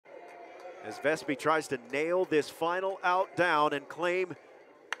as Vespi tries to nail this final out down and claim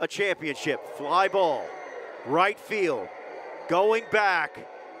a championship. Fly ball, right field, going back,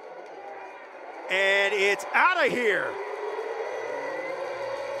 and it's out of here.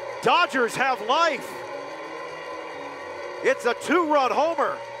 Dodgers have life. It's a two-run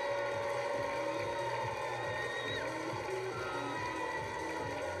homer.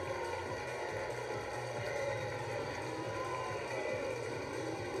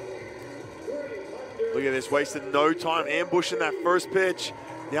 Look at this, wasted no time ambushing that first pitch.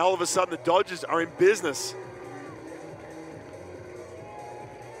 Now all of a sudden the Dodgers are in business.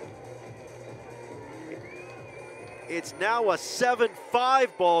 It's now a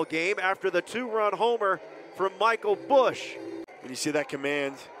 7-5 ball game after the two-run homer from Michael Busch. When you see that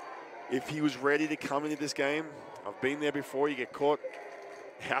command, if he was ready to come into this game, I've been there before, you get caught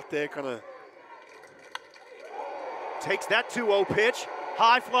out there kind of. Takes that 2-0 pitch,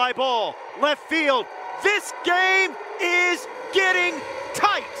 high fly ball, left field. This game is getting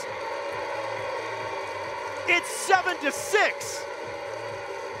tight. It's 7-6.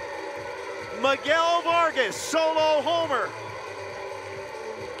 Miguel Vargas, solo homer.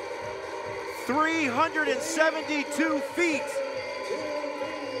 372 feet.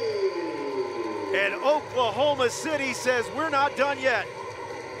 And Oklahoma City says, we're not done yet.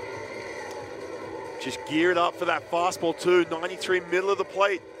 Just geared up for that fastball too, 93 middle of the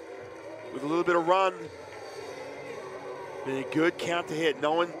plate with a little bit of run. Been a good count to hit,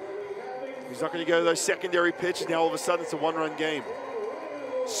 knowing he's not going to go to those secondary pitches. Now all of a sudden it's a one-run game.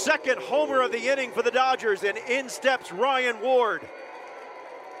 Second homer of the inning for the Dodgers, and in steps Ryan Ward.